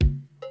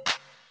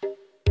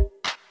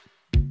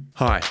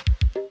Hi,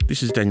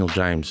 this is Daniel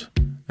James,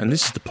 and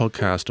this is the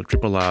podcast of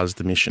Triple R's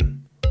The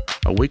Mission,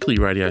 a weekly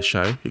radio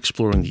show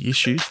exploring the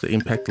issues that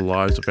impact the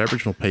lives of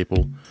Aboriginal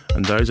people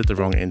and those at the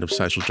wrong end of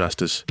social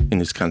justice in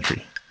this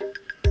country.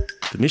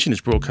 The Mission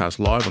is broadcast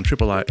live on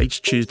Triple R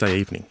each Tuesday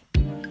evening.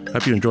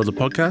 Hope you enjoy the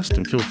podcast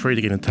and feel free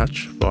to get in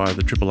touch via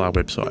the Triple R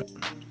website.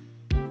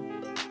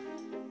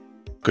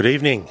 Good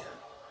evening.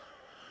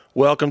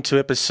 Welcome to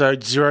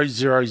episode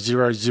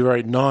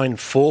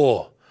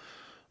 000094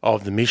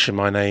 of The Mission.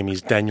 My name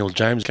is Daniel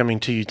James, coming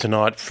to you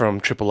tonight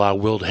from Triple R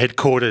World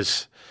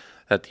Headquarters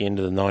at the end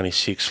of the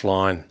 96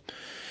 line.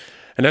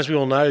 And as we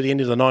all know, the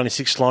end of the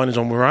 96 line is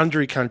on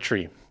Wurundjeri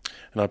country.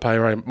 And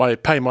I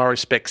pay my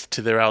respects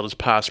to their elders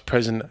past,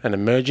 present and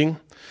emerging.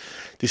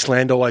 This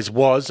land always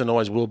was and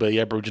always will be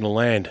Aboriginal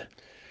land.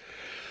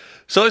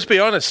 So let's be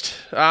honest,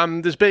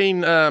 there's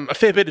been a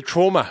fair bit of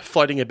trauma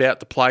floating about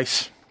the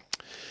place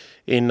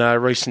in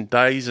recent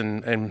days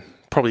and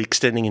probably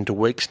extending into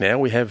weeks now.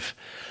 We have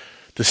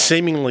the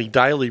seemingly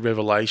daily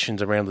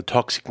revelations around the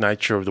toxic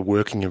nature of the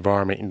working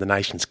environment in the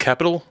nation's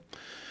capital,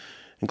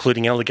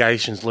 including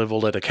allegations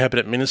levelled at a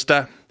cabinet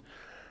minister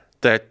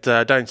that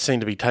don't seem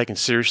to be taken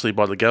seriously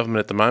by the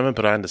government at the moment,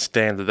 but I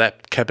understand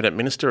that cabinet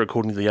minister,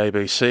 according to the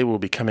ABC, will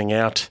be coming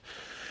out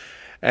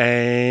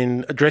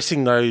and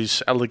addressing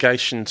those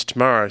allegations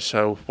tomorrow,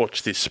 so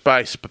watch this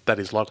space, but that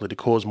is likely to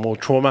cause more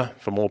trauma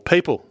for more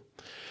people.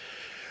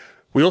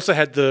 We also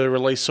had the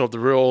release of the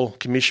Royal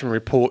Commission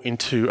report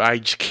into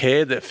aged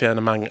care that found,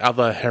 among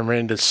other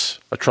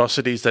horrendous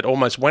atrocities, that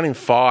almost 1 in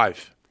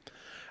 5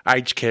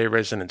 aged care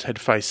residents had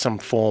faced some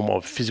form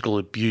of physical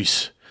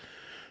abuse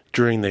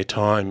during their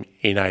time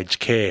in aged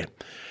care.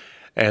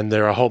 And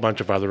there are a whole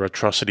bunch of other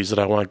atrocities that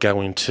I won't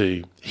go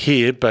into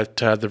here, but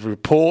the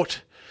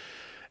report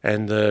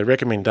and the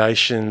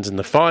recommendations and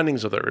the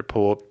findings of that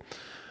report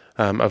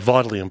are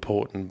vitally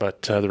important,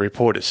 but the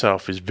report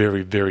itself is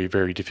very, very,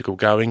 very difficult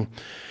going.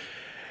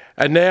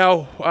 And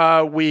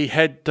now we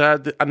had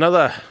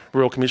another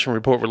Royal Commission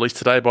report released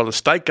today by the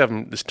state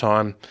government, this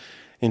time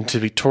into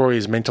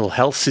Victoria's mental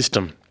health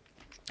system,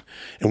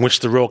 in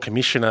which the Royal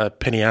Commissioner,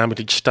 Penny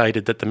Armitage,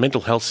 stated that the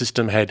mental health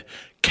system had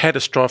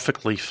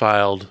catastrophically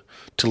failed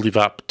to live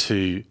up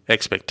to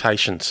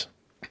expectations.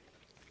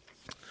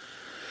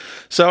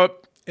 So,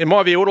 in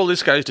my view, what all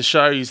this goes to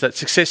show is that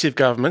successive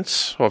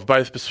governments of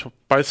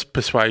both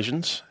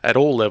persuasions at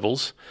all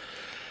levels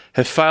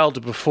have failed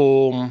to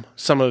perform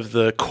some of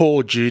the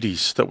core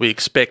duties that we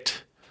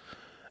expect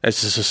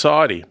as a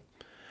society.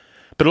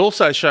 But it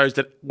also shows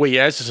that we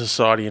as a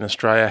society in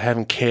Australia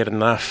haven't cared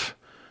enough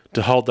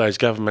to hold those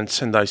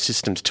governments and those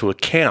systems to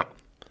account.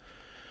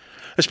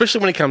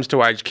 Especially when it comes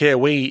to aged care,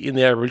 we in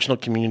the Aboriginal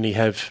community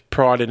have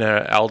pride in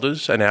our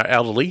elders and our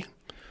elderly.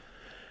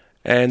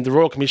 And the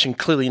Royal Commission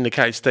clearly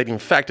indicates that, in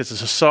fact, as a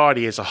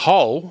society as a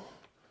whole,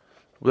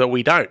 that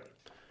we don't.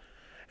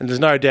 And there's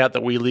no doubt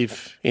that we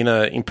live in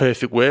an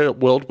imperfect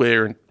world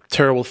where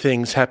terrible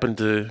things happen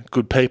to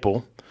good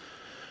people.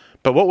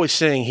 But what we're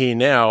seeing here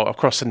now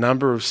across a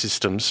number of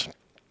systems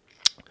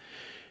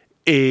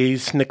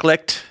is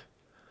neglect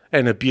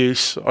and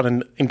abuse on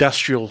an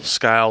industrial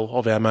scale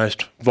of our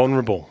most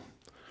vulnerable.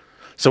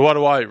 So why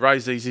do I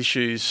raise these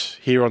issues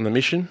here on The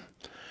Mission?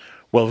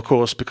 Well, of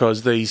course,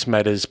 because these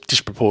matters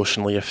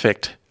disproportionately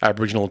affect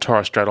Aboriginal and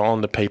Torres Strait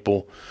Islander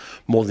people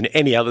more than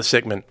any other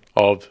segment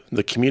of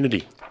the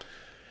community.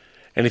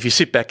 And if you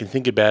sit back and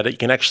think about it, you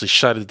can actually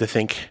shudder to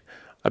think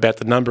about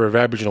the number of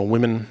Aboriginal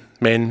women,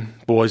 men,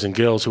 boys and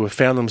girls who have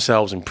found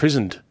themselves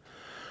imprisoned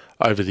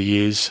over the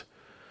years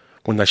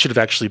when they should have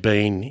actually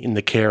been in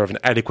the care of an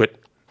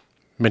adequate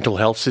mental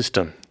health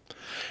system.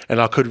 And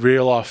I could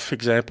reel off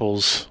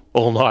examples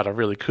all night, I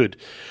really could.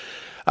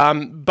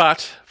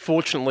 But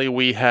fortunately,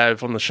 we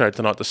have on the show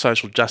tonight the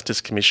Social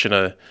Justice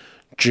Commissioner,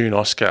 June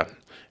Oscar,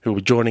 who will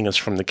be joining us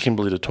from the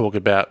Kimberley to talk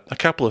about a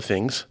couple of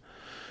things.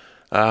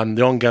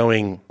 The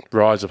ongoing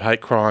rise of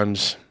hate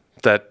crimes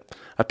that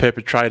are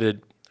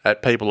perpetrated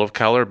at people of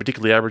colour,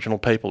 particularly Aboriginal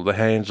people, at the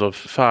hands of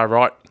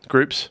far-right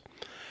groups.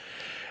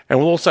 And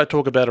we'll also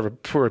talk about a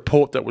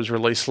report that was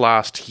released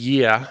last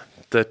year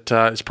that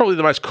is probably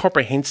the most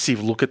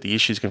comprehensive look at the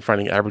issues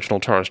confronting Aboriginal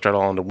and Torres Strait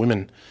Islander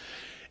women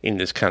in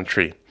this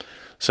country.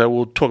 So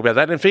we'll talk about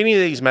that. And if any of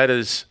these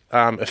matters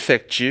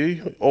affect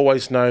you,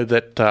 always know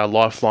that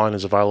Lifeline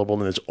is available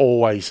and there's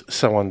always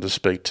someone to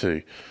speak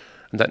to.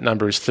 And that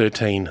number is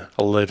 13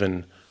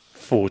 11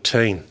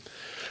 14.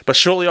 But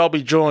shortly I'll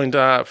be joined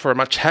for a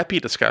much happier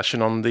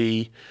discussion on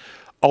the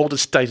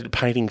oldest dated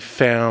painting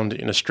found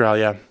in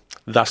Australia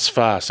thus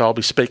far. So I'll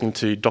be speaking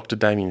to Dr.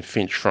 Damien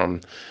Finch from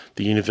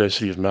the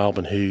University of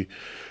Melbourne, who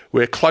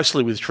work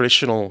closely with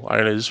traditional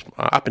owners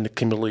up in the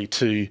Kimberley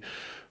to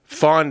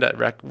find that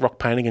rock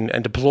painting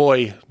and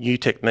deploy new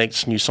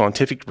techniques, new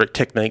scientific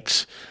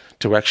techniques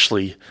to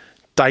actually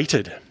date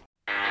it.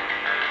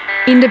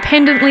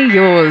 Independently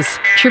yours,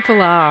 Triple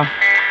R.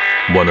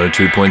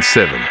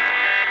 102.7.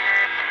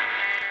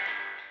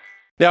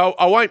 Now,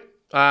 I won't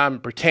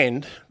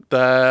pretend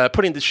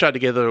putting this show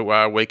together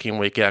week in,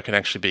 week out can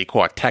actually be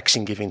quite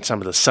taxing given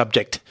some of the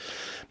subject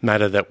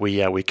matter that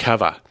we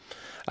cover.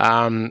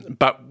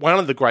 But one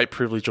of the great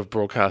privilege of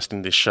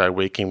broadcasting this show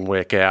week in,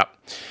 week out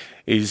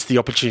is the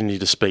opportunity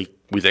to speak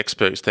with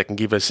experts that can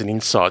give us an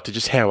insight to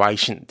just how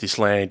ancient this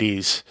land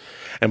is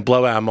and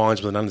blow our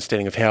minds with an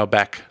understanding of how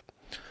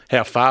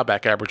far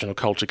back Aboriginal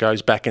culture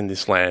goes back in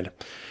this land.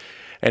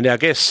 And our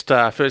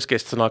first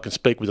guest tonight can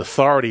speak with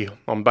authority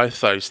on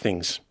both those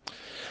things.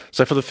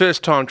 So for the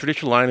first time,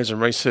 traditional owners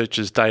and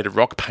researchers dated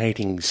rock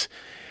paintings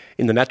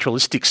in the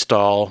naturalistic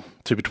style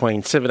to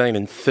between 17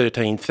 and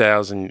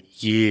 13,000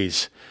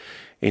 years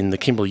in the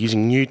Kimberley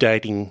using new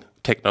dating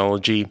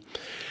technology.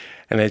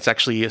 And it's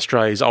actually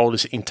Australia's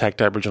oldest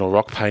intact Aboriginal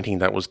rock painting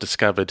that was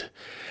discovered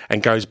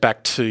and goes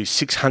back to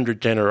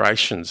 600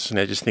 generations.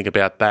 Now just think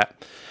about that.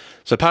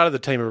 So part of the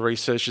team of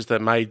researchers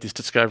that made this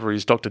discovery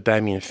is Dr.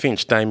 Damien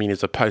Finch. Damien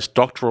is a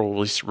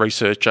postdoctoral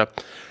researcher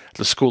at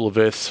the School of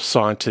Earth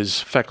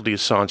Sciences, Faculty of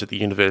Science at the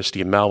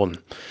University of Melbourne.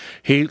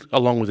 He,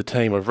 along with a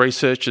team of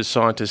researchers,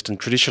 scientists and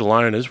traditional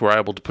owners, were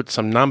able to put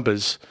some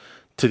numbers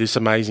to this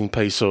amazing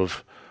piece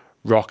of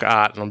rock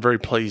art, and I'm very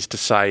pleased to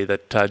say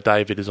that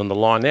David is on the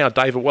line now.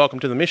 David, welcome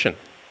to the mission.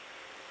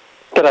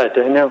 G'day,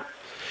 Daniel.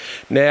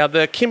 Now,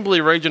 the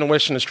Kimberley region of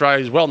Western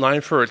Australia is well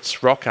known for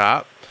its rock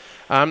art.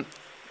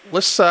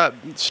 Let's start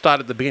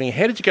at the beginning.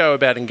 How did you go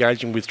about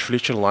engaging with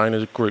traditional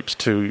owner groups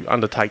to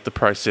undertake the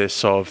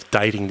process of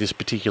dating this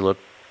particular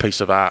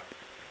piece of art?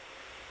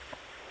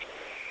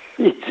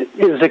 It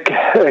was a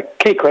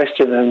key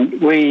question, and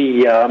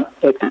we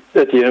at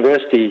the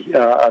University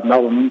of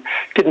Melbourne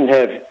didn't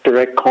have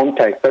direct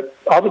contact, but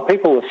other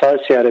people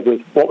associated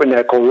with what we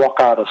now call Rock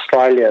Art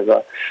Australia,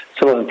 the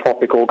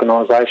philanthropic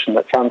organisation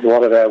that funds a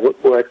lot of our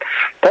work,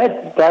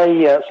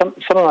 some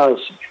of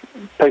those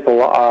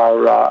people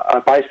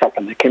are based up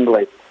in the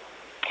Kimberley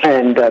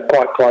and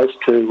quite close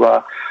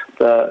to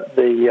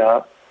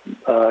the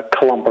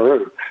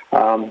Columbaroo,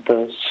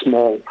 the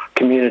small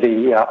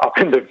community up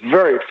in the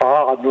very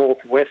far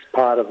northwest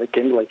part of the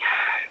Kimberley,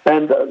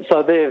 and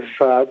so they've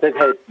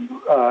had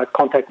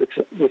contact with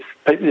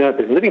people,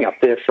 been living up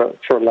there for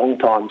a long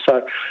time.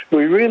 So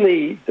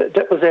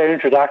that was our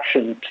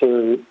introduction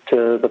to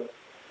the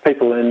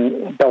people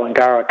in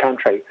Ballangara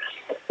country,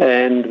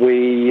 and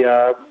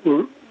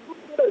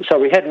so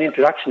we had an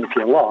introduction, if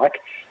you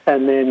like,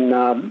 and then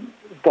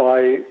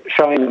by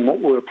showing them what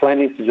we were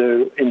planning to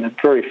do in the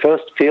very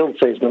first field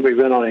season that we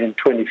went on in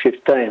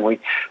 2015, we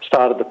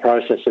started the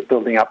process of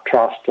building up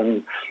trust,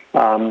 and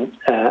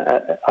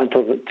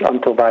until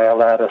they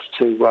allowed us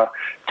to work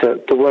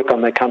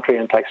on their country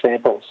and take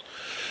samples.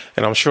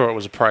 And I'm sure it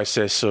was a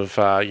process of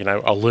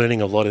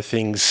learning a lot of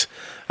things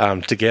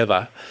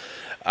together.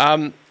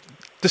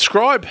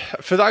 Describe,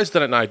 for those that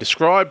don't know,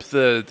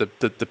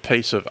 the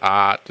piece of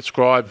art,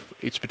 describe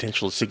its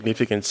potential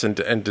significance,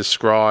 and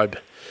describe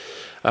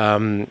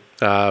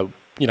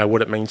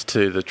what it means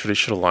to the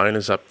traditional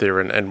owners up there,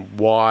 and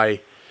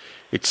why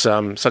it's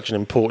such an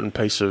important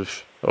piece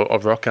of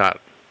rock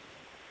art.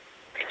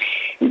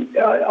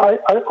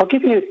 I'll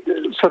give you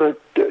sort of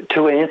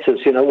two answers.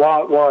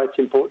 Why it's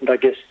important, I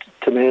guess,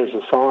 to me as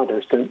a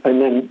scientist, and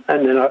then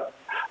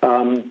I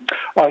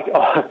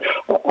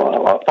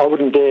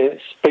wouldn't dare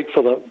speak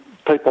for the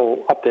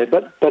people up there,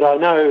 but I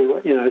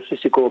know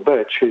Sissy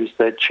Gore-Birch, who's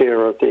the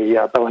chair of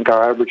the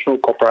Ballangara Aboriginal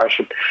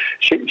Corporation.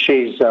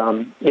 She's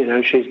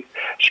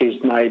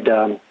made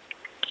a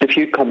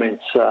few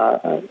comments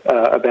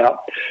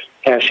about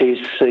how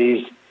she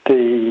sees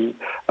the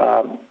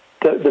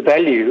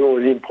value or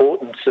the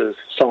importance of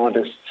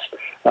scientists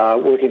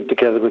working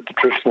together with the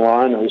traditional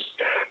owners,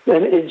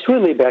 and it's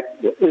really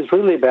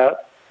about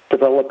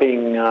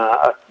developing,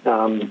 I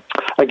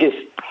guess,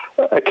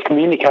 a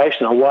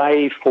communication, a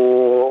way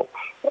for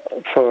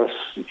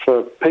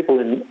people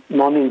in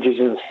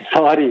non-Indigenous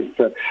societies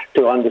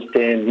to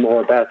understand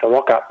more about the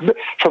rock art.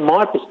 From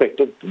my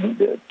perspective,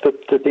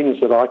 the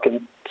things that I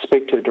can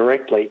speak to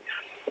directly,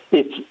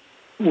 we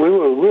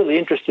were really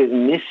interested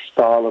in this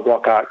style of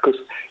rock art because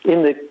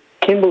in the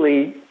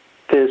Kimberley,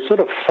 there's sort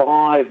of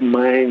 5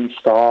 main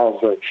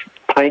styles of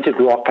painted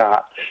rock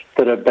art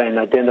that have been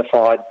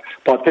identified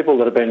by people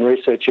that have been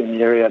researching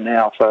the area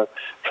now for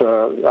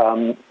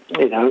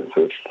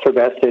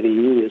about 30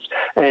 years.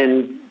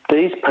 And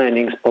these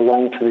paintings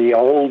belong to the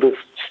oldest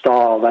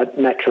style, that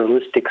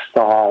naturalistic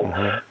style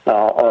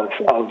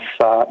of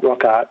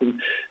rock art.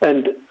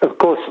 And of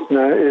course,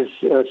 as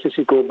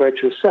Sissy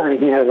Gore-Birch was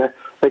saying,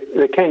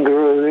 the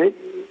kangaroo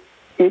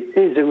it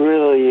is a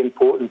really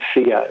important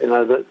figure,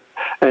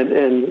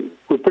 and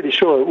we're pretty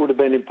sure it would have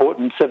been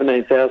important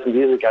 17,000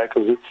 years ago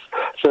because it's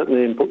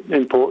certainly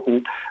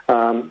important,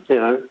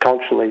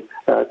 culturally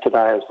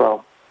today as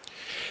well.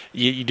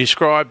 You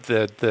described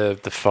the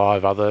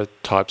 5 other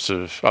types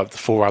of the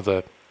 4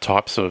 other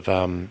types of.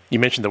 You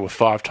mentioned there were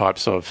 5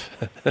 types of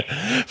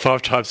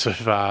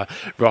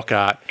rock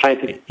art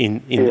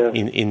in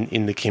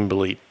the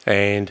Kimberley,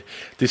 and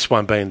this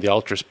one being the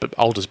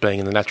oldest being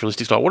in the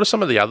naturalistic style. What are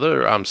some of the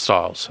other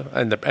styles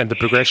and the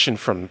progression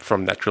from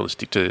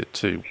naturalistic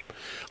to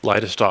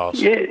later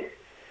styles? Yeah,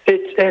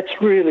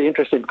 it's really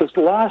interesting because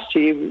last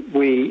year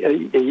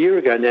a year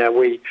ago now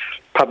we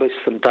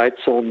published some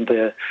dates on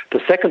the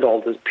second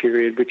oldest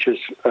period, which is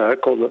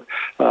called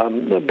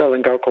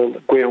Bellinger,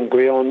 called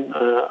Guion.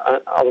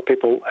 Other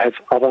people have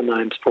other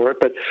names for it,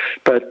 but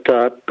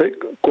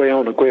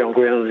Guion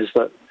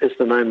is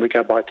the name we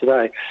go by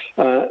today.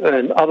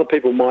 And other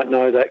people might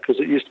know that because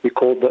it used to be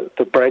called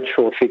the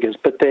Bradshaw figures,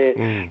 but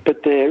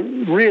they're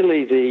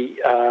really the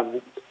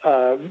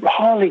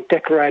highly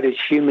decorated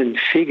human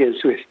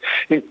figures with,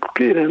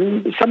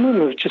 some of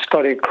them have just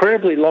got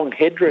incredibly long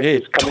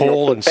headdresses coming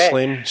tall off the and back.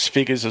 slim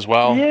figures as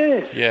well.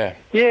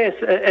 Yes,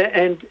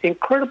 and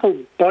incredible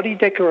body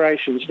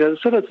decorations. The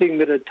sort of thing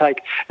that would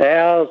take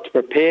hours to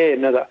prepare.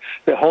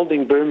 They're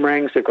holding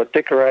boomerangs. They've got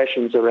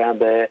decorations around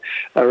their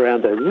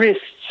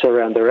wrists,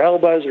 around their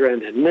elbows,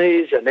 around their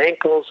knees and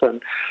ankles,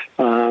 and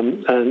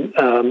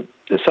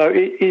so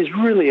it is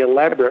really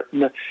elaborate.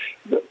 And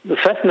the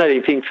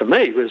fascinating thing for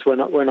me was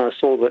when I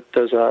saw that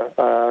there's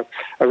a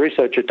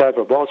researcher,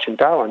 Dover Walsh in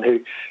Darwin,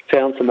 who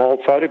found some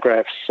old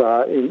photographs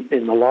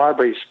in the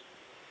libraries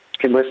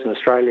in Western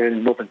Australia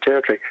and Northern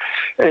Territory.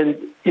 And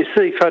you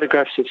see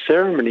photographs of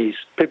ceremonies,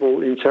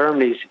 people in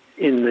ceremonies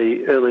in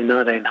the early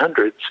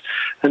 1900s,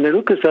 and they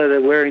look as though they're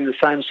wearing the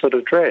same sort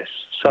of dress.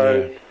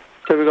 So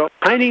we've got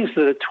paintings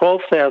that are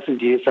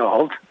 12,000 years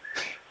old,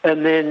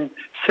 and then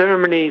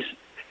ceremonies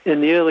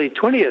in the early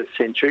 20th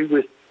century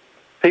with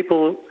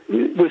people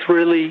with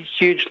really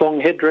huge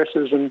long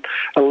headdresses and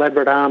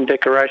elaborate arm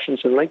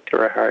decorations and leg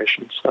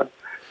decorations. So,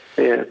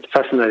 it's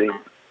fascinating.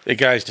 It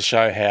goes to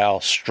show how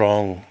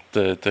strong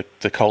the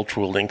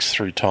cultural links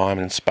through time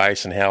and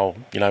space, and how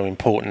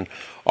important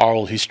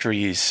oral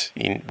history is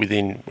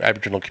within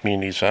Aboriginal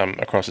communities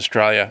across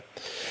Australia.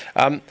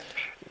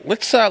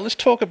 Let's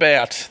talk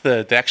about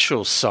the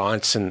actual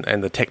science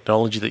and the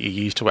technology that you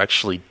used to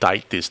actually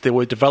date this. There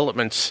were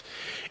developments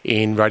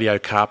in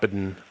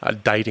radiocarbon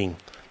dating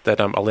that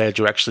allowed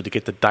you actually to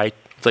get the date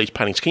of these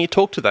paintings. Can you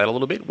talk to that a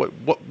little bit?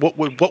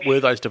 What were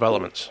those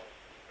developments?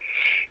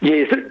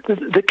 Yes,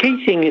 the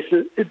key thing is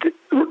that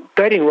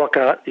dating rock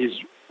art is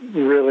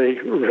really,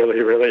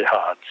 really, really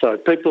hard. So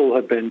people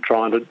have been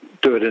trying to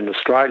do it in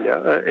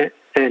Australia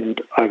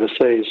and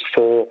overseas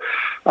for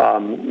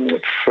having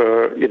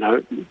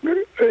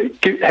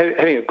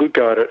a good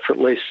go at it for at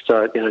least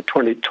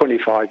 20,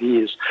 25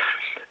 years.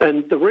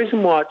 And the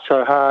reason why it's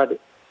so hard,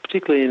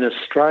 particularly in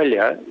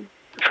Australia,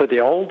 for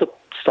the older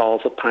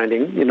styles of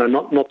painting,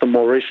 not the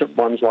more recent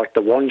ones like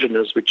the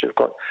Wanginas, which have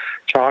got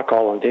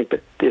charcoal and things,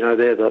 but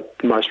they're the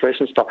most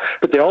recent style.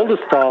 But the older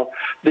style,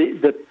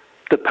 the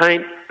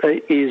paint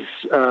is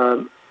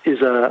an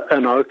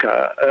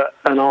ochre,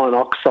 an iron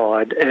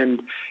oxide,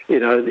 and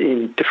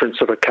in different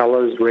sort of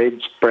colours,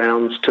 reds,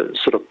 browns to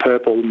sort of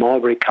purple,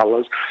 mulberry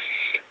colours.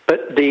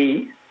 But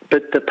the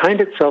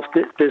paint itself,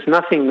 there's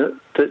nothing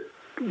that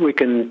we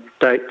can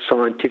date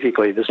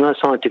scientifically. There's no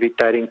scientific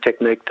dating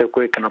technique that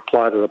we can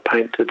apply to the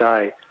paint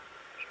today.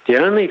 The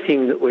only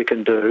thing that we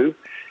can do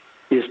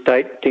is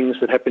date things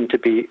that happen to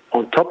be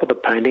on top of the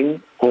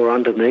painting or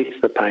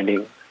underneath the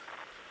painting.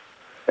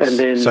 And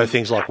then, so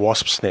things like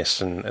wasps'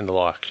 nests and the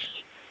like.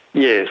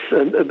 Yes,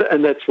 and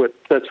that's what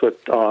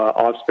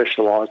I've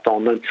specialised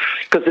on, and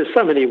because there's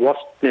so many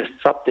wasp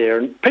nests up there,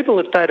 and people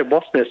have dated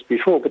wasp nests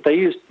before, but they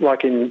used,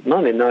 like in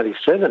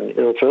 1997,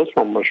 the first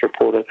one was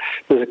reported.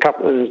 There's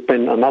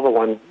been another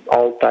one,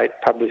 old date,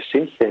 published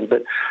since then,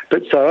 but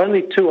so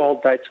only 2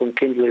 old dates on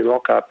Kimberley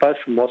rock art, both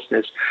from wasp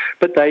nests,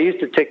 but they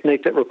used a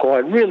technique that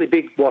required really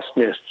big wasp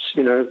nests,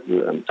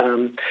 and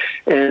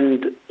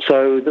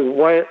so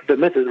the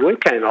method we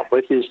came up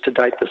with is to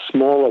date the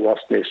smaller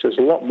wasp nests. There's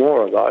a lot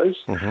more of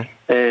those. Mm-hmm.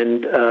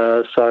 And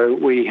so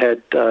we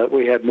had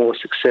more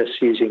success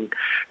using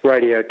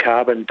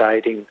radiocarbon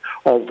dating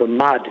of the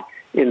mud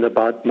in the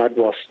mud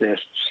wasp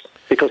nests,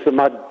 because the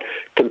mud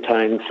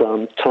contains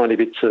tiny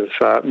bits of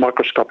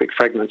microscopic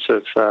fragments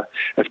of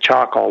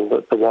charcoal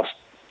that the wasp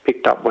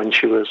picked up when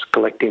she was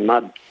collecting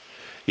mud.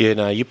 Yeah,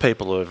 no, you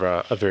people are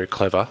very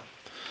clever.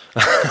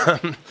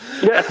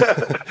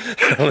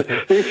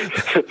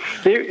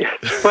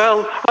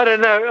 Well, I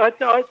don't know.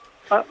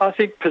 I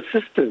think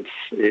persistence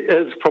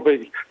has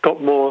probably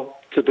got more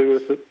to do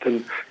with it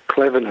than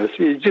cleverness.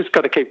 You just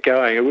got to keep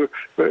going.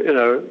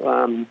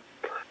 I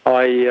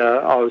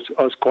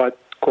was quite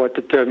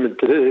determined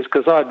to do this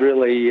because I'd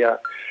really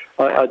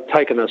I'd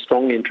taken a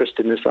strong interest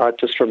in this art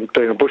just from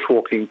doing a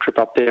bushwalking trip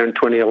up there in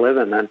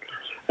 2011,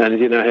 and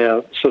you know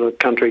how sort of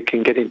country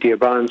can get into your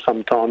bones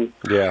sometimes.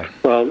 Yeah.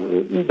 Well,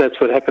 that's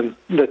what happened.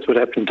 That's what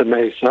happened to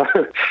me. So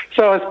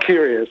I was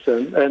curious,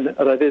 and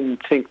I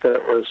didn't think that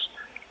it was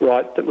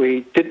right that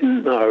we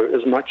didn't know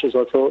as much as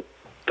I thought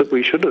that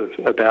we should have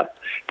about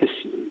this,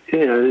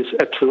 this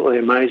absolutely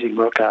amazing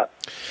rock art.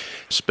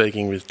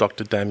 Speaking with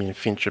Dr. Damien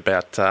Finch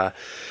about the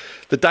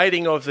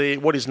dating of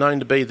what is known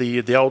to be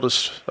the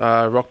oldest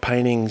rock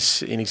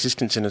paintings in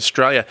existence in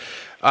Australia.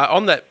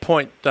 On that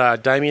point,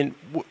 Damien,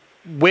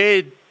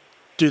 where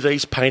do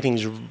these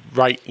paintings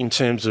rate in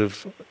terms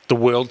of the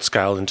world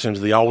scale, in terms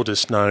of the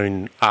oldest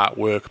known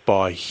artwork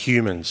by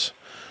humans?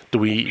 Do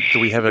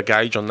we have a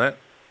gauge on that?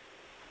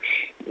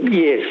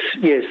 Yes.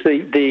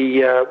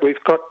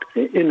 We've got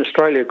in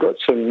Australia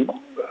some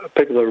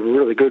people that are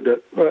really good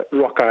at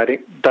rock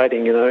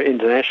dating,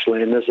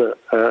 internationally, and there's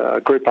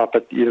a group up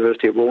at the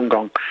University of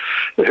Wollongong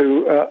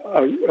who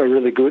are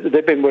really good.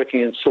 They've been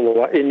working in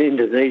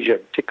Indonesia,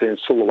 particularly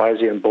in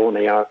Sulawesi and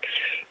Borneo,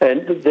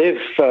 and they've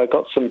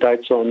got some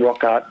dates on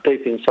rock art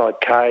deep inside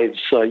caves,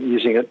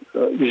 using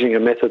a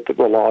method that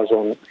relies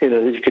on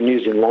that you can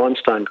use in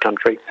limestone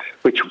country,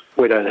 which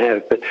we don't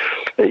have, but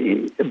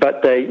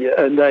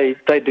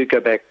they do go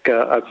back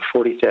over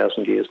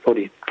 40,000 years,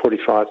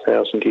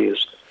 45,000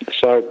 years.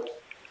 So,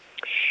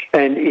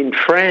 and in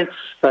France,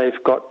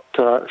 they've got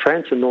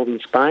France and northern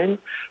Spain.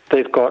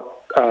 They've got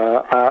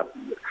art,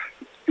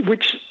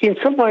 which in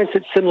some ways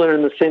it's similar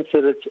in the sense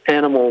that it's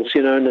animals,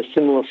 in a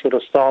similar sort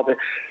of style.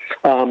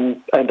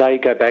 And they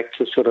go back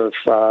to sort of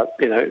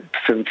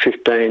from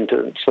 15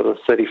 to sort of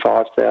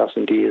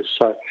 35,000 years.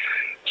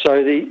 So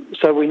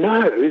we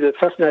know, the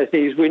fascinating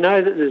thing is we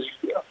know that there's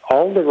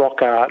older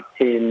rock art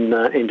in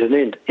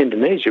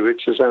Indonesia,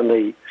 which is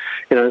only,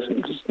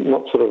 it's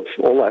not sort of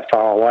all that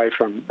far away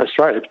from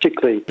Australia,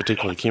 particularly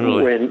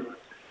Kimberley.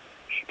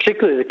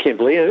 Particularly the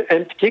Kimberley,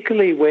 and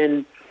particularly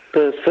when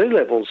the sea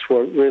levels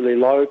were really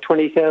low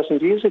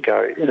 20,000 years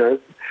ago,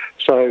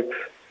 So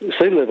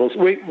sea levels,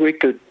 we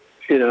could,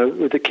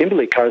 the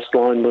Kimberley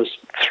coastline was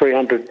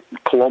 300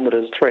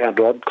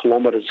 odd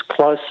kilometres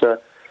closer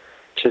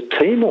to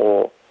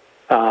Timor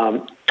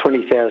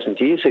 20,000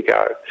 years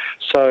ago.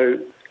 So,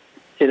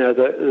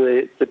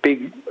 the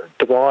big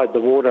divide,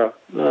 the water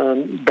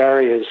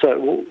barriers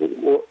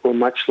were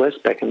much less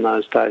back in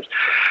those days.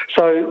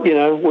 So,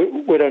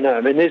 we don't know.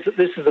 I mean, this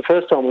is the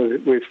first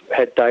time we've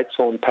had dates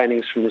on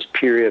paintings from this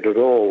period at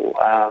all.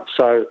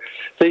 So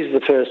these are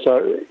the first.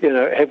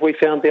 Have we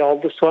found the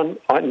oldest one?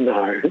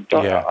 No,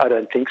 yeah. I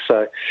don't think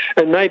so.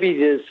 And maybe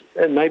there's.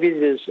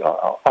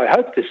 I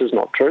hope this is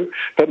not true,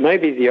 but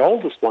maybe the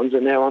oldest ones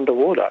are now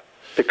underwater,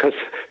 because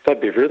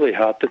that'd be really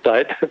hard to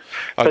date.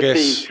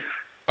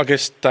 I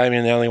guess,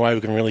 Damien, the only way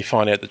we can really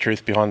find out the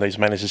truth behind these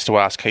matters is to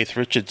ask Keith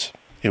Richards,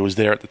 who was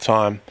there at the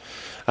time.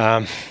 He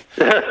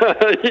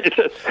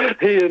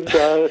and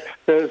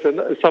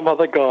there's some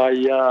other guy,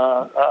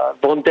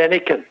 Von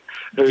Daniken,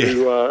 who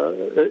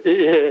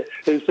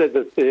said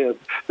that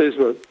these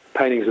were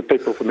paintings of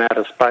people from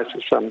outer space,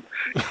 or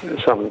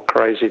some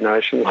crazy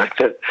notion like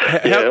that.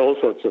 All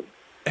sorts of.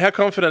 How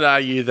confident are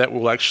you that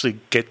we'll actually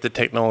get the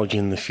technology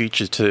in the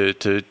future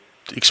to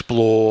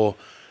explore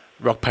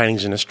rock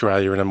paintings in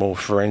Australia in a more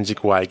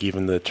forensic way,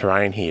 given the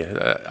terrain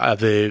here? Are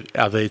there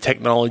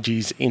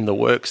technologies in the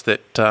works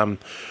that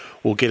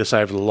will get us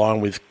over the line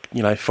with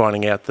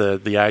finding out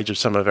the age of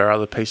some of our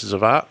other pieces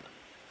of art?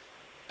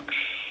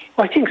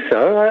 I think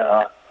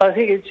so. I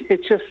think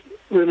it's just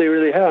really,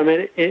 really hard.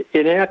 I mean,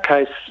 in our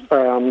case,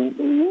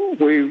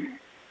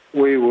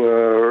 we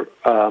were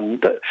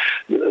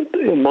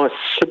my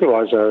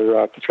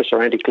supervisor, Professor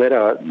Andy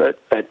Gletto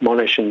at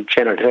Monash and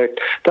Janet Herc.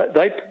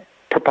 They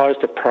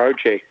proposed a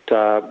project,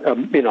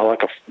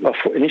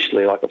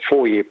 initially like a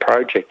 4-year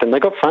project, and they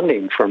got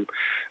funding from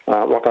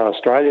Rock Art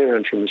Australia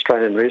and from the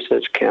Australian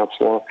Research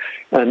Council,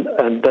 and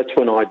that's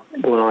when I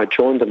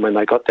joined them when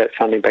they got that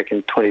funding back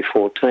in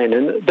 2014,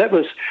 and that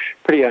was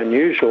pretty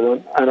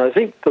unusual, and I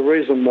think the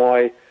reason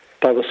why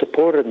they were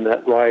supported in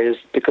that way is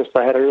because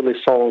they had a really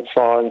solid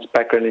science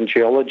background in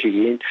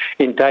geology,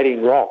 in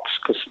dating rocks,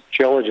 because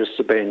geologists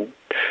have been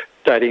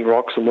dating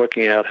rocks and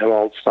working out how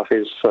old stuff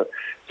is for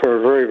a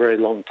very, very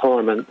long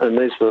time, and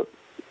these were,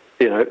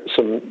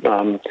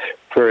 some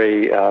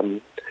very.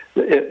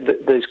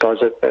 These guys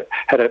have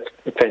had a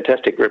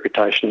fantastic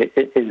reputation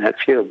in that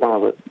field,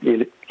 one of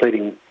the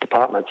leading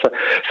departments.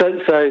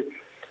 So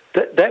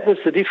that was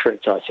the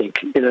difference, I think.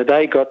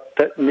 They got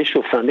that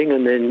initial funding,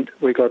 and then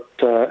we got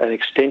an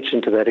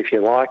extension to that, if you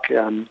like.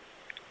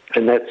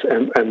 And that's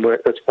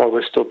why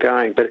we're still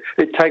going. But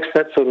it takes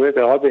that sort of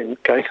effort. I've been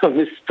going on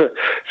this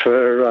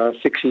for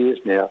 6 years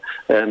now,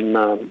 and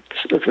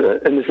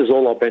this is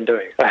all I've been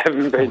doing. I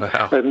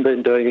haven't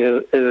been doing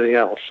anything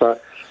else.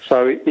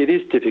 So it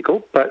is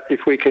difficult, but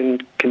if we can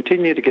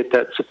continue to get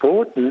that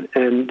support,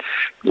 and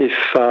if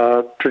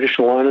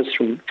traditional owners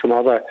from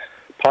other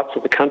parts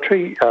of the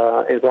country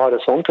invite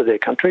us onto their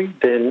country,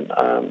 then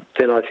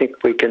I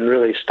think we can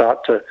really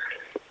start to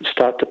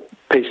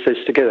piece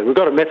this together. We've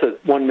got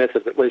one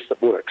method at least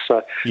that works.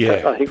 So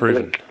I think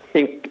proven.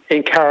 We'll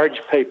encourage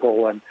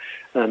people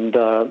and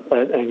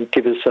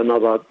give us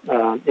another,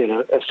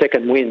 a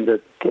second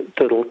wind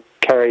that'll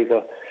carry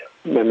the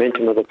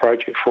momentum of the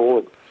project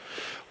forward.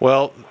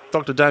 Well,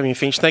 Dr. Damien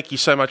Finch, thank you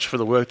so much for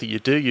the work that you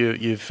do.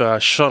 You've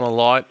shone a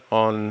light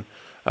on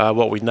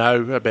what we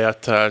know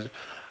about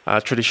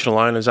traditional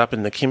owners up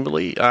in the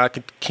Kimberley.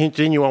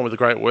 Continue on with the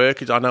great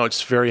work. I know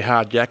it's very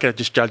hard yakka,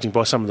 just judging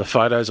by some of the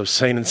photos I've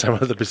seen and some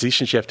of the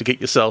positions you have to get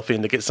yourself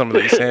in to get some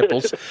of these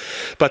samples.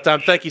 But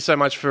thank you so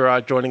much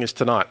for joining us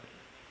tonight.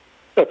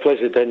 A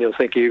pleasure, Daniel.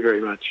 Thank you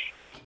very much.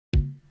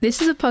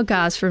 This is a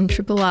podcast from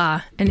Triple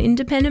R, an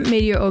independent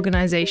media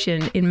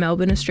organisation in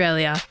Melbourne,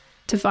 Australia.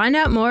 To find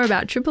out more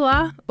about Triple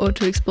R or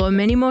to explore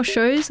many more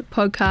shows,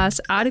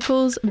 podcasts,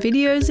 articles,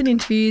 videos and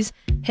interviews,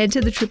 head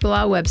to the Triple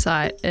R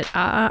website at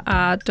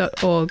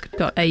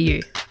rrr.org.au.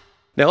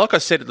 Now, like I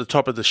said at the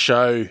top of the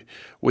show,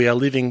 we are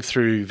living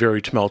through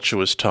very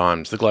tumultuous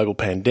times. The global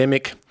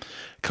pandemic,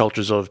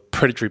 cultures of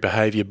predatory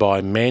behaviour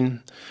by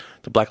men,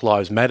 the Black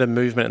Lives Matter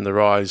movement and the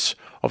rise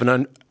of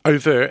an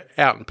overt,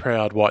 out and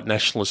proud white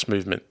nationalist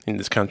movement in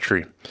this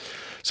country.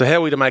 So how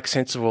are we to make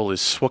sense of all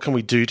this? What can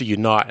we do to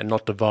unite and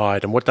not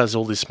divide? And what does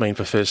all this mean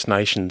for First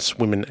Nations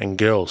women and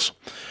girls?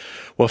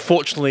 Well,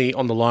 fortunately,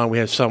 on the line we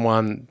have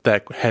someone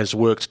that has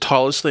worked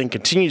tirelessly and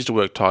continues to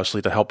work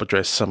tirelessly to help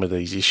address some of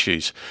these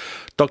issues.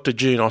 Dr.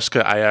 June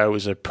Oscar AO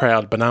is a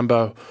proud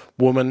Banamba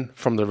woman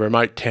from the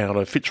remote town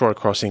of Fitzroy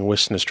Crossing,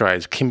 Western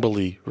Australia's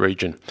Kimberley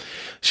region.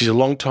 She's a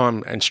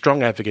long-time and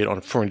strong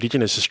advocate for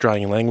Indigenous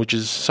Australian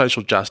languages,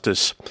 social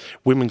justice,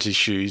 women's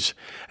issues,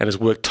 and has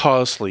worked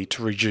tirelessly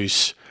to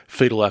reduce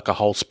fetal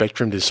alcohol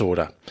spectrum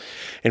disorder.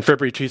 In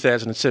February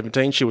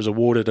 2017, she was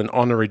awarded an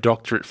honorary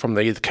doctorate from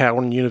the Edith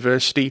Cowan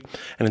University,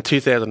 and in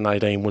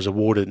 2018 was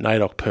awarded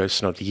NAIDOC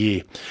Person of the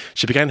Year.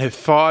 She began her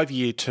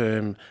 5-year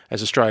term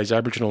as Australia's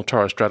Aboriginal and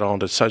Torres Strait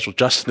Islander Social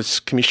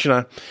Justice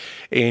Commissioner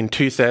in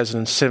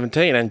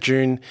 2017, and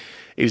June,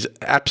 it is an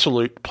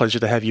absolute pleasure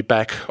to have you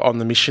back on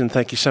the mission.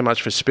 Thank you so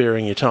much for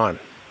sparing your time.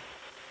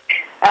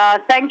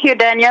 Thank you,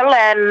 Daniel,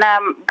 and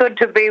good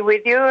to be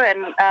with you,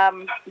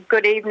 and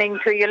good evening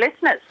to your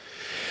listeners.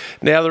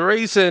 Now, the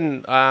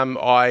reason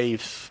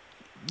I've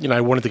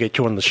wanted to get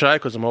you on the show,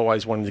 because I'm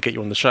always wanting to get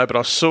you on the show, but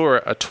I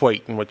saw a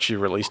tweet in which you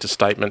released a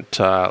statement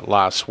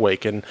last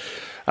week, and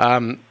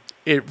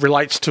it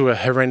relates to a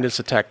horrendous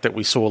attack that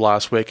we saw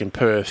last week in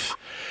Perth.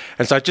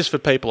 And so just for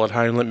people at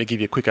home, let me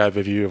give you a quick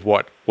overview of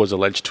what was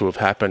alleged to have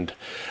happened.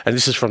 And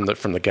this is from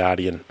the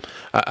Guardian.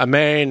 A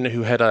man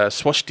who had a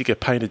swastika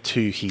painted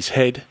to his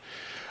head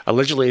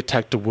allegedly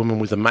attacked a woman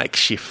with a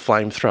makeshift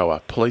flamethrower.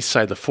 Police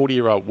say the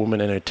 40-year-old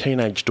woman and her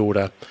teenage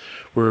daughter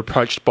were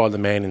approached by the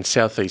man in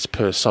southeast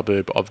Perth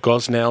suburb of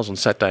Gosnells on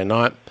Saturday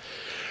night.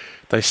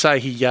 They say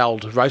he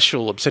yelled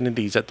racial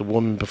obscenities at the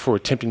woman before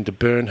attempting to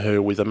burn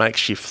her with a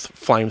makeshift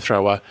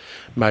flamethrower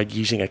made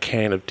using a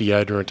can of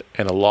deodorant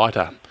and a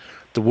lighter.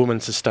 The woman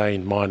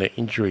sustained minor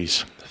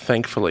injuries,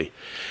 thankfully.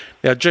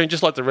 Now, June,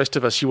 just like the rest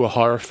of us, you were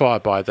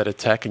horrified by that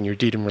attack, and you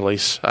did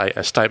release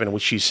a statement in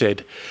which you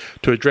said,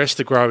 to address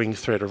the growing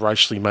threat of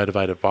racially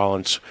motivated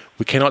violence,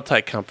 we cannot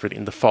take comfort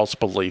in the false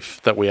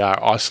belief that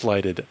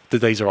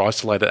these are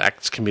isolated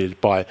acts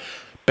committed by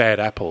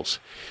bad apples.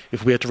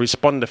 If we are to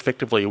respond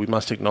effectively, we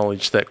must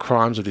acknowledge that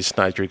crimes of this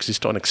nature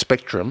exist on a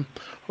spectrum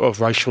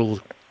of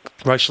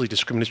racially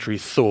discriminatory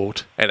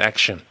thought and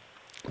action,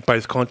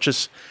 both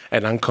conscious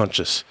and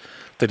unconscious,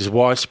 that is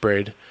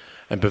widespread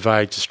and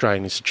pervades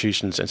Australian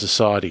institutions and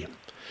society.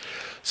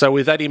 So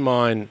with that in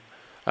mind,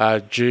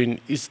 June,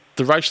 is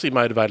the racially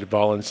motivated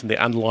violence and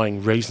the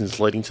underlying reasons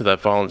leading to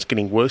that violence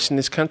getting worse in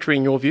this country,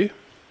 in your view?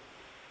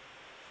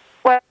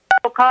 Well,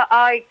 look,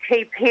 I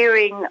keep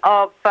hearing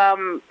of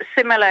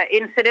similar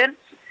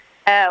incidents.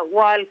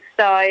 Whilst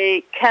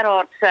I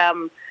cannot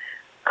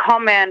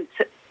comment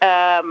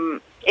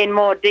in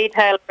more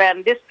detail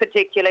around this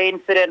particular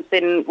incident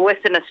in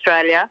Western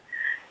Australia,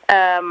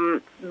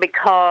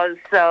 because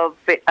of,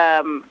 it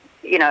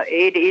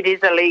is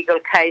a legal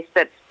case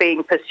that's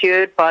being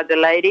pursued by the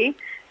lady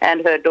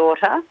and her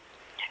daughter.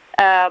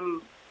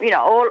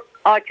 All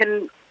I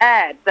can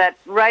add that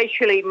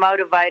racially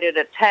motivated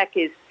attack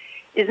is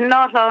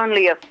not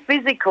only a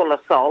physical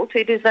assault,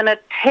 it is an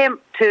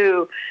attempt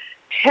to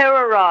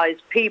terrorise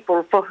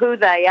people for who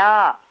they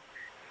are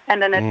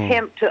and an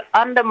attempt to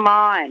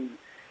undermine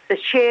the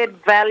shared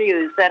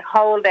values that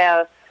hold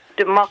our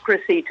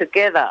democracy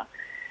together.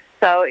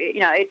 So,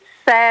 it's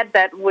sad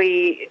that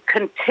we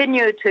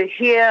continue to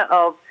hear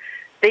of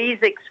these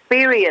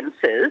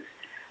experiences,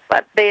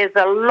 but there's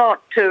a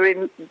lot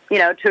to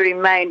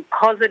remain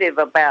positive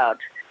about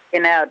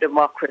in our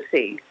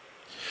democracy.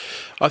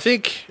 I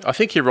think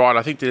you're right.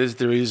 I think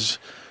there is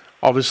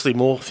obviously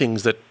more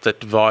things that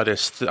divide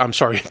us.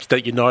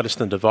 That unite us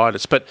than divide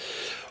us. But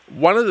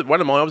one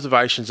of my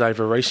observations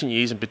over recent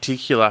years, in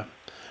particular,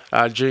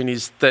 June,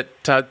 is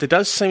that there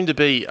does seem to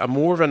be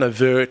more of an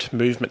overt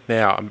movement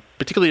now,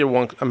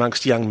 particularly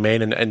amongst young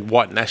men and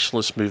white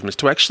nationalist movements,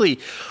 to actually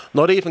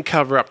not even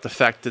cover up the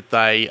fact that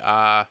they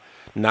are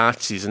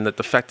Nazis and that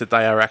the fact that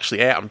they are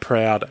actually out and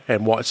proud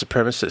and white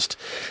supremacist.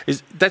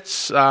 Is that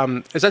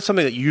something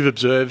that you've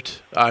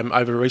observed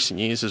over recent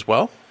years as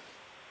well?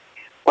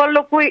 Well,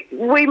 look,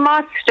 we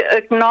must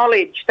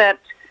acknowledge that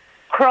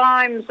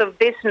crimes of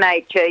this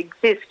nature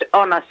exist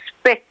on a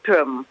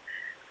spectrum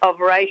of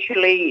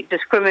racially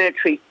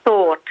discriminatory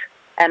thought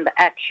and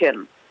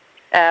action,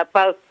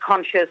 both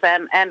conscious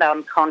and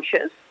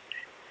unconscious,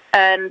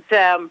 and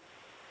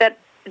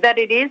that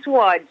it is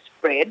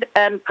widespread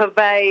and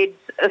pervades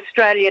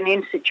Australian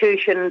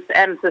institutions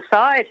and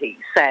society,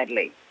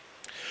 sadly.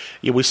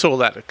 Yeah, we saw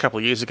that a couple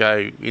of years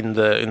ago in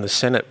the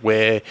Senate,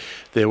 where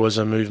there was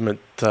a movement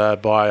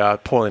by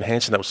Pauline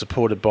Hanson that was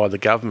supported by the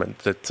government,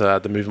 that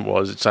the movement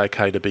was, it's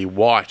okay to be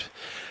white.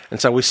 And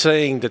so we're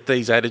seeing that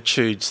these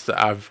attitudes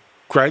that are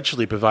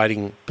gradually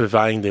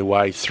pervading their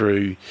way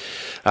through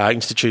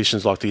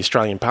institutions like the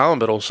Australian Parliament,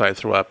 but also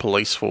through our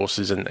police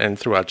forces and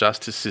through our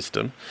justice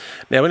system.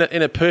 Now,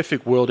 in a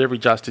perfect world, every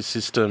justice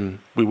system,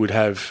 we would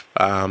have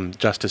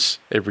justice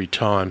every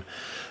time.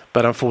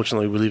 But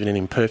unfortunately, we live in an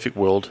imperfect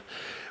world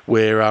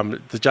where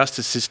the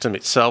justice system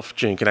itself,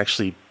 June, can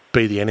actually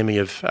be the enemy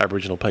of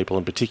Aboriginal people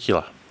in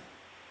particular.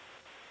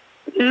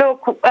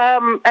 Look,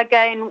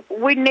 again,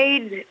 we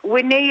need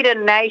a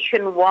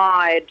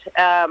nationwide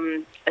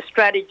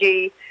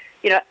strategy,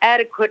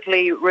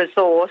 adequately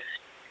resourced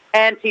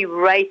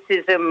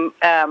anti-racism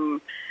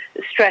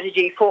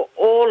strategy for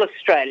all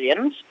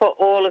Australians, for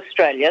all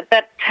Australia,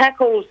 that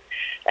tackles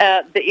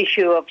the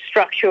issue of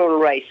structural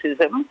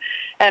racism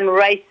and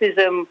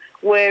racism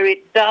where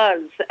it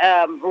does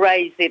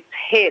raise its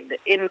head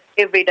in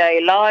everyday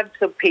lives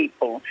of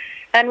people.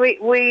 And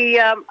we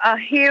are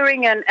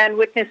hearing and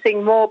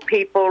witnessing more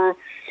people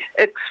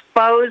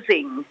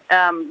exposing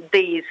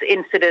these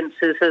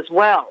incidences as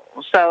well.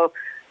 So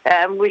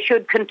we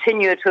should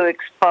continue to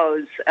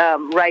expose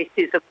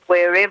racism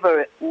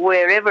wherever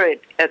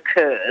it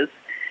occurs.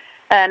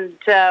 And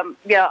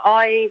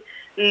I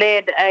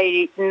led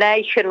a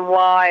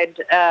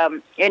nationwide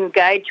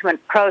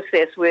engagement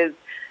process with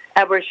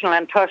Aboriginal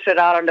and Torres Strait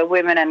Islander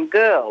women and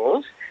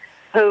girls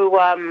who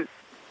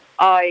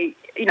I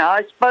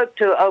spoke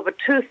to over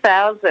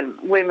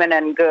 2,000 women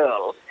and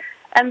girls,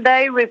 and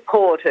they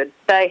reported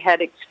they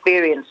had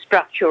experienced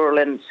structural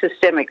and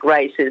systemic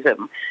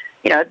racism.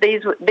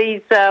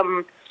 These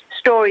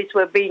stories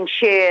were being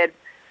shared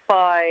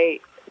by,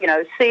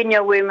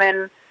 senior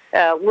women,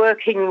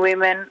 working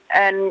women,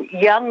 and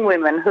young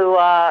women who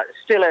are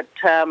still at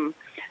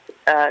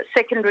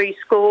secondary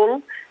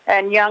school,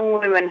 and young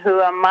women who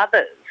are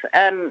mothers.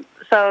 And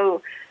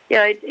so,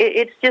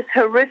 it's just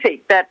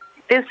horrific that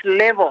this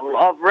level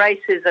of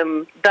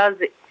racism does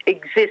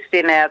exist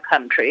in our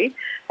country,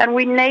 and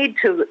we need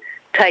to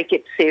take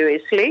it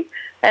seriously.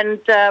 And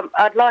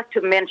I'd like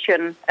to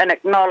mention and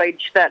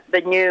acknowledge that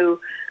the new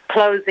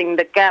Closing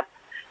the Gap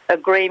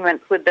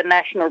agreement with the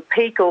National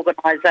Peak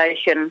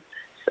Organisation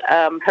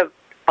have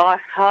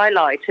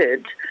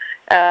highlighted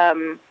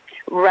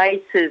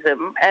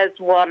racism as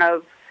one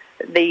of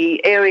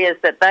the areas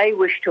that they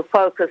wish to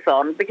focus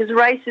on, because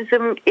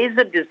racism is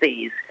a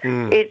disease.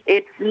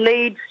 It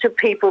leads to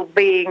people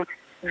being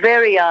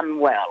very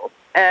unwell.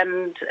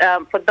 And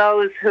for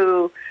those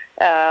who,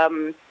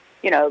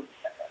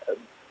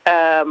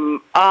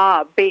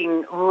 are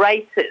being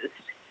racist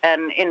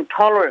and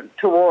intolerant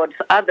towards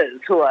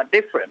others who are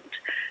different,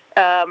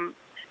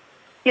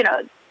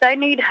 they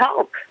need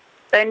help.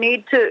 They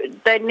need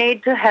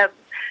to have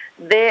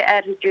their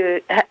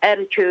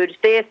attitudes,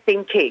 their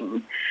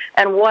thinking,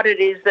 and what it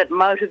is that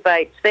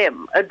motivates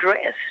them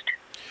addressed.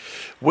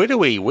 Where do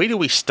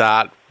we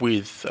start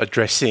with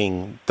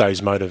addressing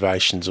those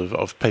motivations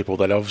of people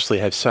that obviously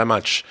have so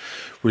much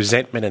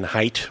resentment and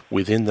hate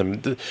within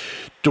them?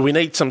 Do we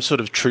need some sort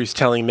of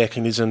truth-telling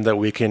mechanism that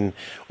we can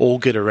all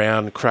get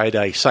around, create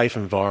a safe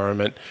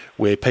environment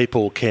where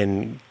people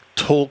can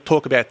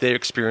talk about their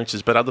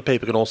experiences, but other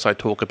people can also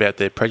talk about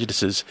their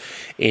prejudices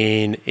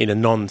in a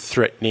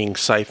non-threatening,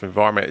 safe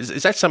environment?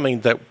 Is that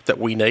something that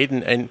we need?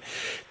 And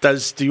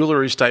does the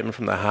Uluru Statement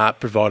from the Heart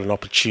provide an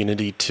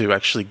opportunity to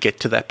actually get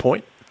to that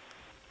point?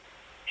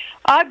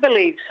 I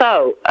believe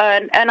so.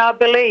 And I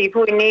believe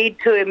we need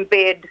to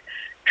embed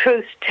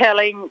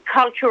truth-telling,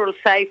 cultural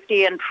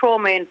safety and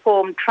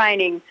trauma-informed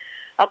training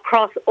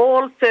across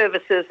all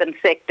services and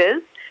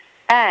sectors,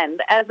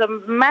 and as a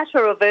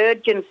matter of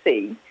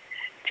urgency,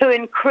 to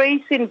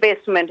increase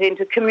investment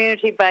into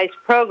community-based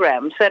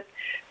programs that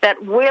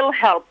will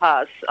help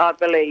us, I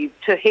believe,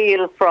 to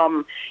heal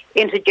from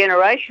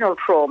intergenerational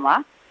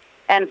trauma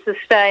and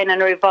sustain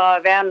and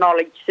revive our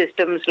knowledge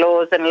systems,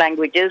 laws and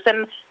languages,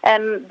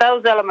 and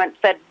those elements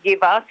that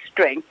give us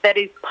strength. That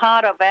is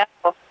part of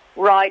our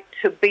right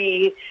to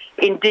be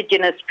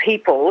Indigenous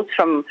peoples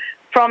from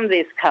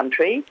this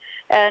country.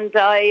 And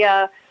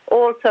I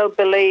also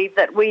believe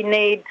that we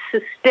need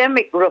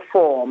systemic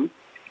reform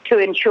to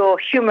ensure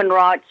human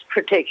rights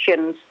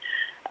protections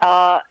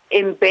are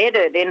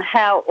embedded in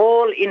how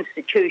all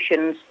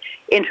institutions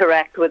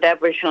interact with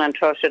Aboriginal and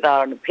Torres Strait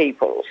Islander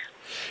peoples.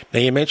 Now,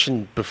 you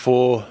mentioned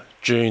before,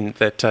 June,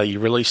 that the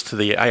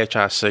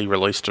AHRC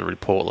released a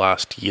report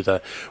last year,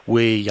 the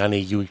We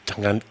Yani Yu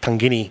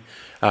Tangini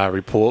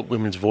report,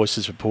 Women's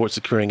Voices Report,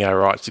 Securing Our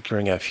Rights,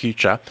 Securing Our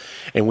Future,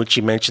 in which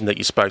you mentioned that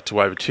you spoke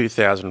to over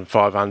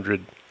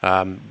 2,500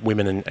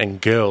 women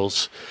and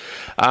girls.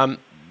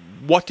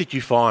 What did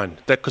you find?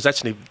 Because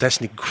that's an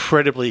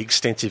incredibly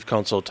extensive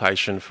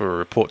consultation for a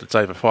report that's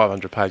over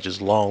 500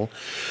 pages long.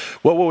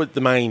 What were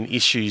the main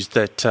issues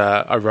that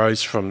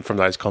arose from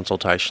those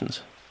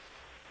consultations?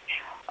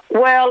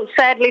 Well,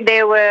 sadly,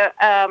 there were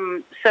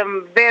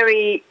some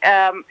very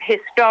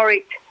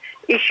historic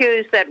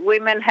issues that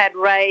women had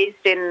raised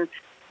in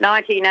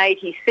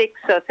 1986,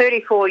 so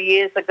 34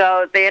 years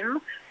ago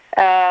then.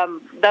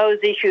 Those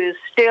issues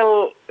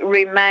still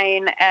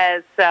remain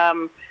as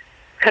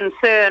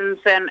concerns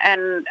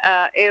and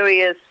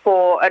areas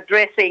for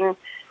addressing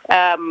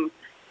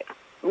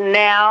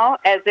now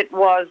as it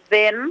was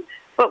then.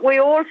 But we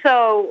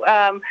also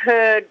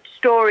heard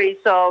stories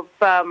of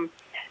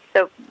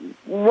the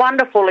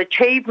wonderful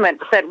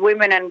achievements that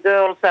women and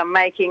girls are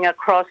making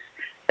across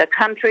the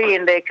country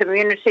in their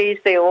communities,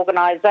 their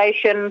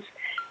organisations,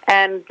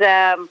 and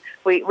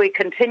we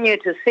continue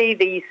to see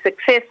these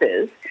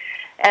successes.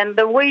 And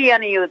the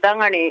Wiyani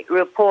Udangani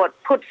report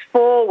puts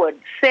forward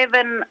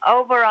 7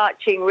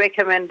 overarching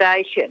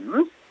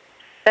recommendations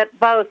that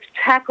both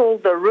tackle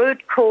the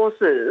root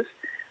causes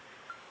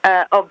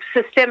of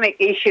systemic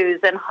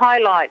issues and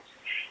highlights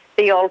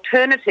the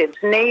alternatives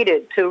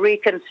needed to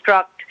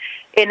reconstruct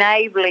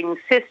enabling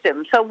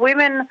systems. So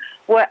women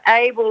were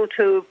able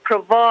to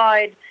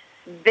provide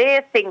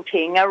their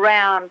thinking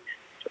around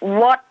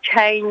what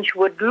change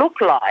would look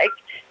like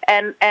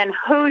and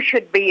who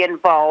should be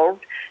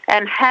involved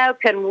and how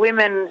can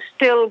women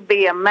still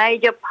be a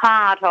major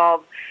part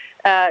of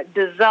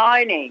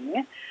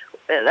designing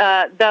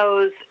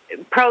those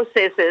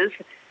processes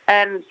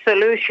and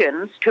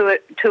solutions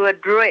to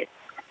address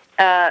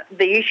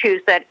the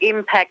issues that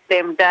impact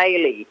them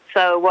daily.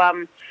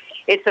 So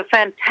it's a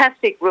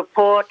fantastic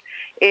report.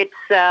 It's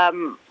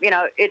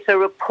it's a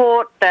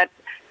report that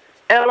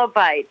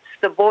elevates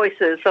the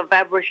voices of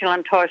Aboriginal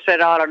and Torres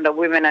Strait Islander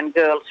women and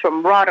girls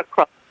from right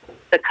across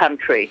the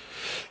country.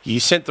 You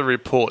sent the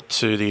report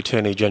to the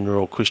Attorney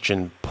General,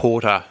 Christian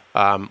Porter,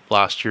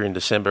 last year in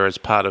December as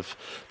part of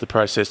the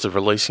process of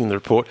releasing the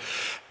report.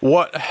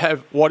 What,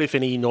 if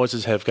any,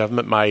 noises have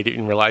government made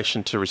in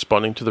relation to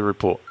responding to the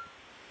report?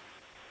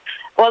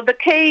 Well, the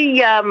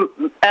key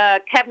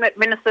cabinet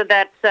minister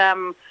that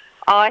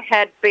I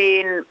had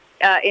been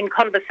in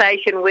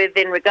conversation with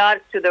in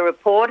regards to the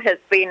report has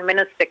been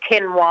Minister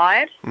Ken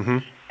Wyatt,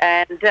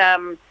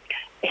 and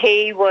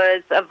he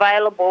was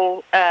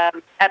available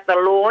at the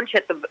launch,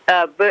 at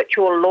the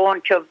virtual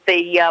launch of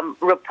the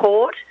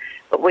report.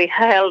 We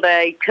held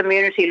a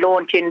community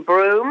launch in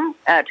Broome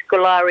at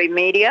Gulari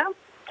Media,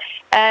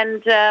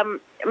 and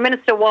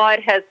Minister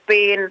Wyatt has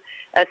been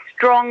a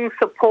strong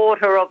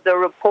supporter of the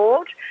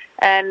report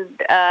and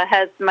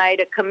has made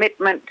a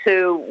commitment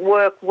to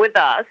work with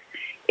us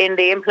in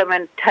the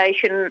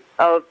implementation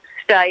of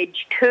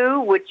Stage 2,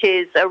 which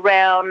is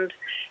around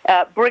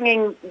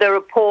bringing the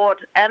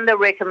report and the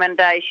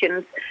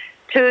recommendations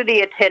to the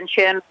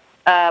attention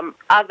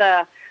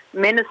other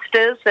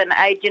ministers and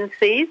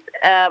agencies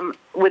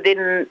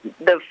within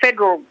the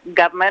federal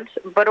government,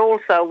 but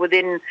also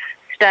within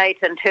state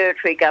and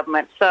territory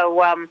government.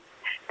 So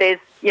there's,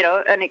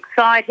 an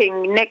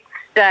exciting next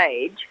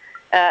stage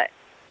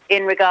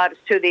in regards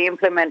to the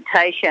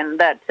implementation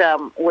that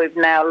we've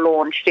now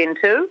launched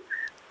into.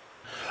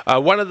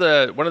 One of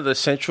the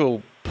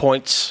central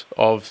points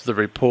of the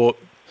report,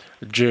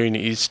 June,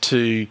 is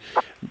to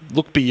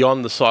look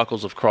beyond the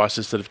cycles of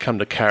crisis that have come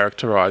to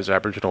characterise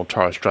Aboriginal and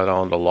Torres Strait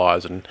Islander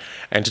lives and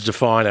to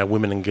define our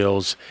women and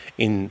girls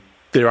in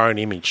their own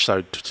image.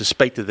 So to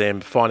speak to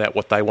them, find out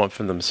what they want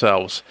from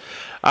themselves.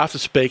 After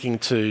speaking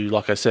to,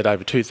 like I said,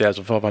 over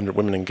 2,500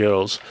 women and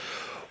girls,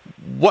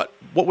 what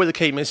were the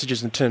key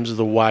messages in terms of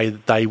the way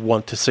that they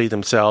want to see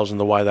themselves and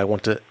the way they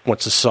want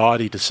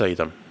society to see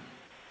them?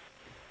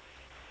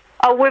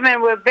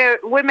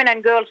 Women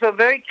and girls were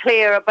very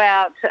clear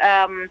about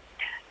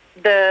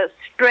the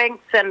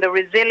strengths and the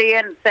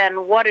resilience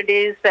and what it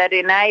is that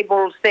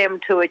enables them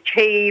to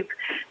achieve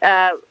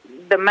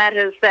the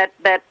matters that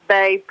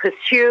they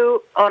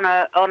pursue on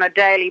a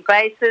daily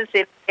basis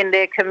in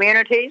their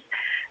communities.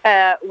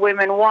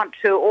 Women want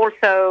to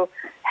also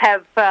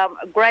have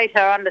greater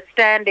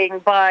understanding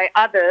by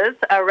others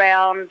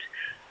around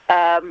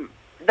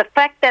the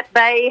fact that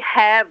they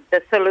have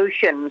the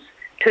solutions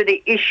to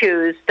the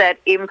issues that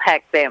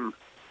impact them.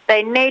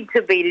 They need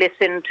to be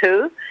listened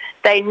to.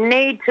 They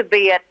need to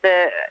be at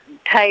the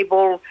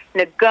table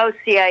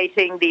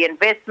negotiating the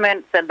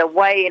investments and the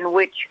way in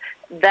which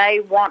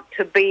they want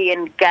to be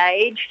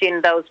engaged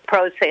in those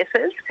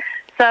processes.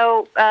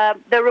 So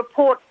the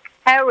report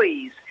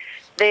carries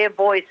their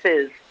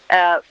voices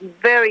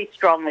very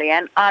strongly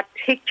and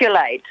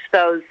articulates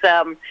those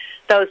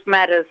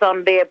matters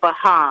on their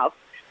behalf.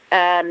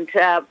 And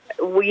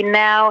we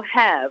now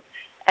have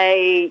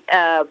a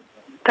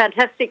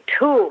fantastic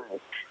tool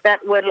that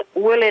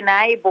will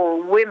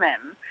enable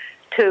women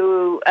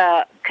to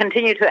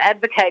continue to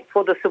advocate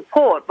for the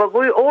support. But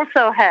we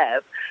also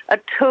have a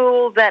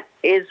tool that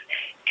is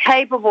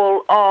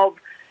capable of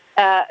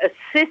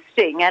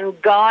assisting and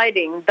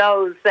guiding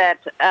those that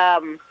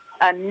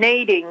are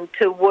needing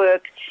to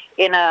work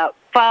in a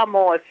far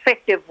more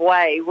effective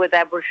way with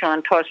Aboriginal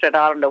and Torres Strait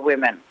Islander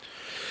women.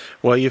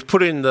 Well, you've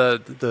put in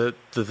the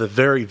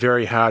very,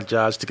 very hard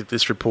yards to get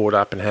this report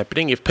up and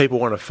happening. If people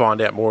want to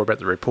find out more about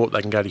the report, they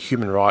can go to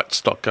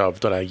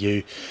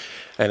humanrights.gov.au,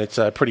 and it's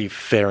pretty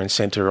fair and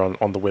centre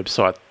on the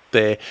website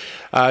there.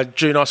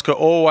 June Oscar,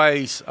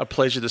 always a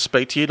pleasure to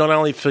speak to you, not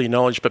only for your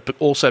knowledge, but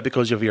also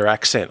because of your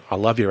accent. I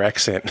love your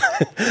accent.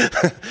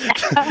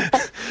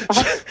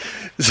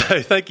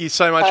 So thank you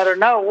so much. I don't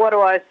know. What do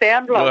I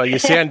sound like? Well, you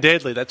sound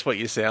deadly. That's what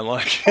you sound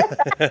like.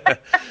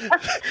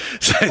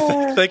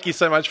 So thank you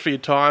so much for your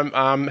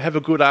time. Have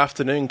a good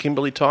afternoon,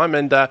 Kimberley time,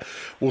 and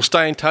we'll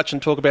stay in touch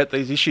and talk about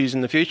these issues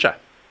in the future.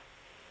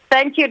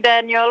 Thank you,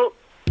 Daniel.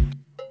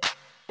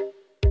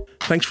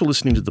 Thanks for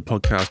listening to the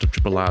podcast of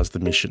Triple R's The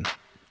Mission,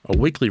 a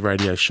weekly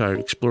radio show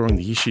exploring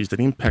the issues that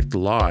impact the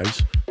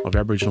lives of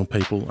Aboriginal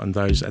people and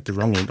those at the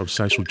wrong end of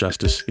social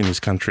justice in this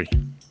country.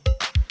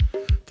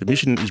 The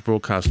Mission is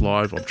broadcast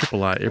live on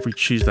Triple R every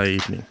Tuesday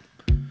evening.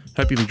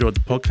 Hope you've enjoyed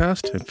the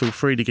podcast and feel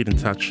free to get in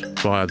touch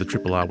via the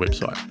Triple R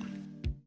website.